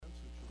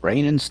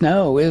Rain and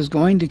snow is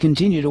going to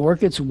continue to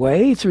work its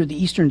way through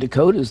the eastern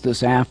Dakotas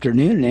this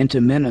afternoon and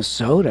into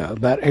Minnesota,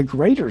 but a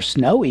greater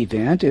snow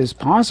event is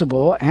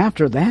possible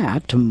after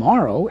that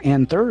tomorrow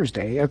and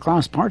Thursday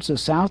across parts of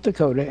South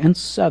Dakota and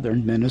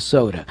southern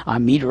Minnesota.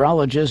 I'm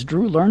meteorologist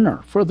Drew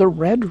Lerner for the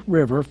Red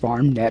River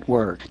Farm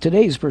Network.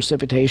 Today's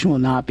precipitation will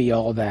not be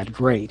all that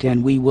great,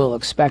 and we will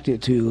expect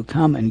it to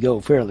come and go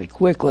fairly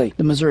quickly.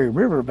 The Missouri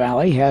River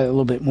Valley had a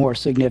little bit more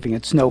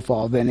significant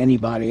snowfall than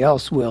anybody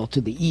else will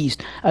to the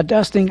east. A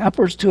dusting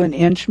upwards to an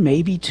inch,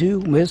 maybe two,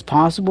 is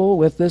possible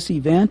with this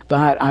event,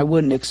 but I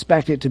wouldn't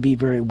expect it to be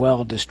very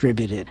well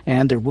distributed.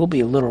 And there will be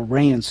a little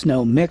rain and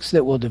snow mix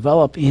that will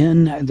develop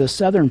in the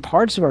southern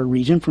parts of our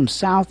region from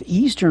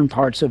southeastern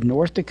parts of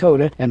North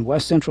Dakota and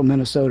west central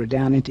Minnesota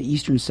down into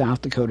eastern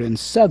South Dakota and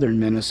southern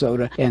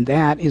Minnesota, and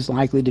that is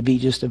likely to be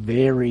just a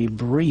very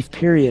brief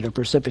period of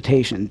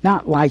precipitation,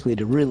 not likely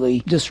to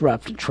really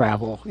disrupt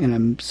travel in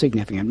a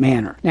significant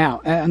manner.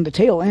 Now, on the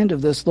tail end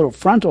of this little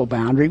frontal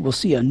boundary, we'll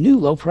see a new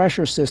low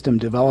pressure system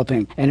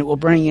developing, and it will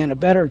bring in a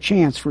better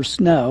chance for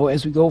snow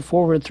as we go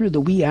forward through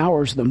the wee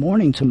hours of the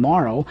morning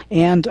tomorrow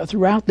and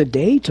throughout the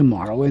day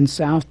tomorrow in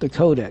South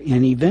Dakota.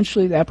 And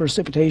eventually that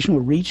precipitation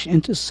will reach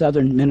into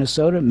southern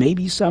Minnesota,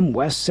 maybe some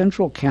west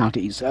central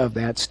counties of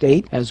that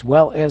state, as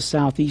well as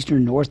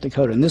southeastern North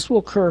Dakota. And this will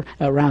occur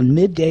around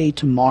midday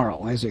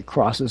tomorrow as it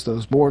crosses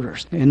those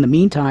borders. In the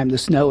meantime, the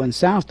snow in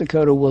South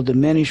Dakota will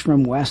diminish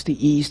from west to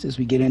east as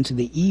we get into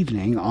the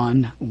evening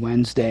on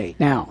Wednesday.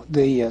 Now,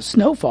 the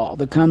snowfall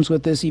that comes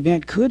with this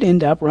event could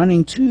end up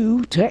running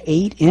 2 to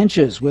 8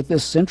 inches, with the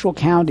central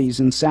counties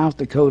in South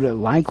Dakota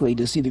likely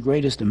to see the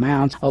greatest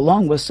amounts,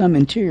 along with some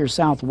interior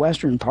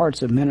southwestern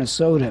parts of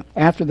Minnesota.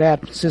 After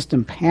that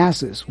system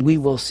passes, we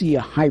will see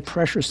a high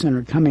pressure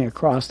center coming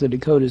across the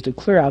Dakotas to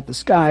clear out the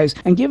skies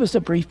and give us a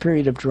brief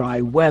period of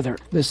dry weather.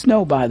 The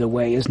snow, by the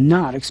way, is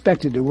not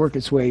expected to work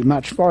its way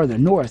much farther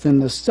north in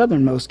the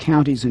southernmost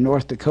counties in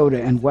North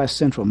Dakota and west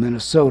central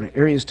Minnesota.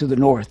 Areas to the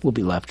north will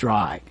be left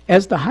dry.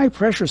 As the high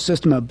pressure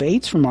system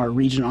abates from our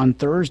region on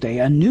Thursday,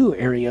 a new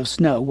area of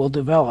snow will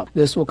develop.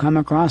 This will come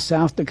across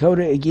South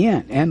Dakota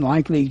again and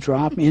likely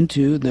drop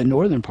into the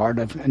northern part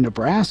of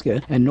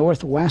Nebraska and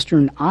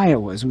northwestern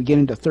Iowa as we get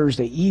into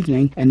Thursday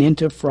evening and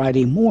into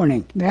Friday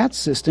morning. That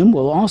system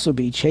will also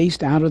be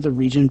chased out of the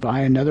region by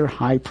another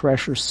high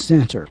pressure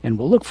center, and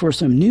we'll look for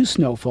some new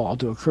snowfall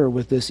to occur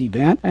with this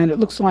event, and it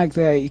looks like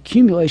the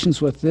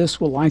accumulations with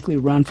this will likely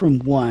run from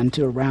 1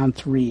 to around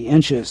 3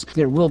 inches.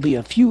 There will be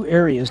a few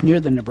areas near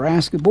the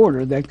Nebraska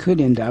border that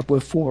could end up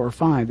with 4 or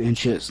 5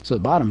 inches. So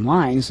the bottom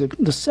line is that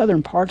the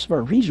southern parts of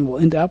our region will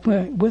end up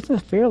with a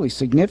fairly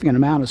significant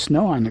amount of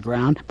snow on the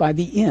ground by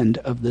the end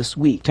of this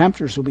week.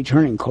 Temperatures will be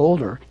turning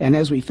colder, and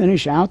as we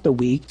finish out the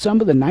week,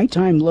 some of the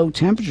nighttime low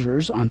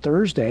temperatures on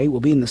Thursday will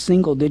be in the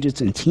single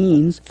digits and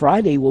teens.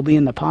 Friday will be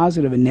in the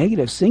positive and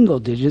negative single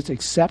digits,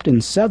 except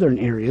in southern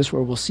areas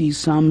where we'll see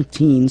some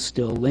teens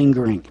still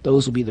lingering.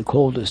 Those will be the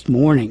coldest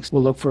mornings.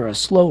 We'll look for a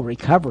slow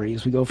recovery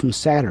as we go from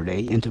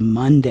Saturday into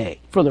Monday.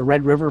 For the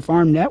Red River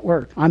Farm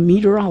Network, I'm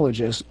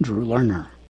meteorologist Drew Lerner.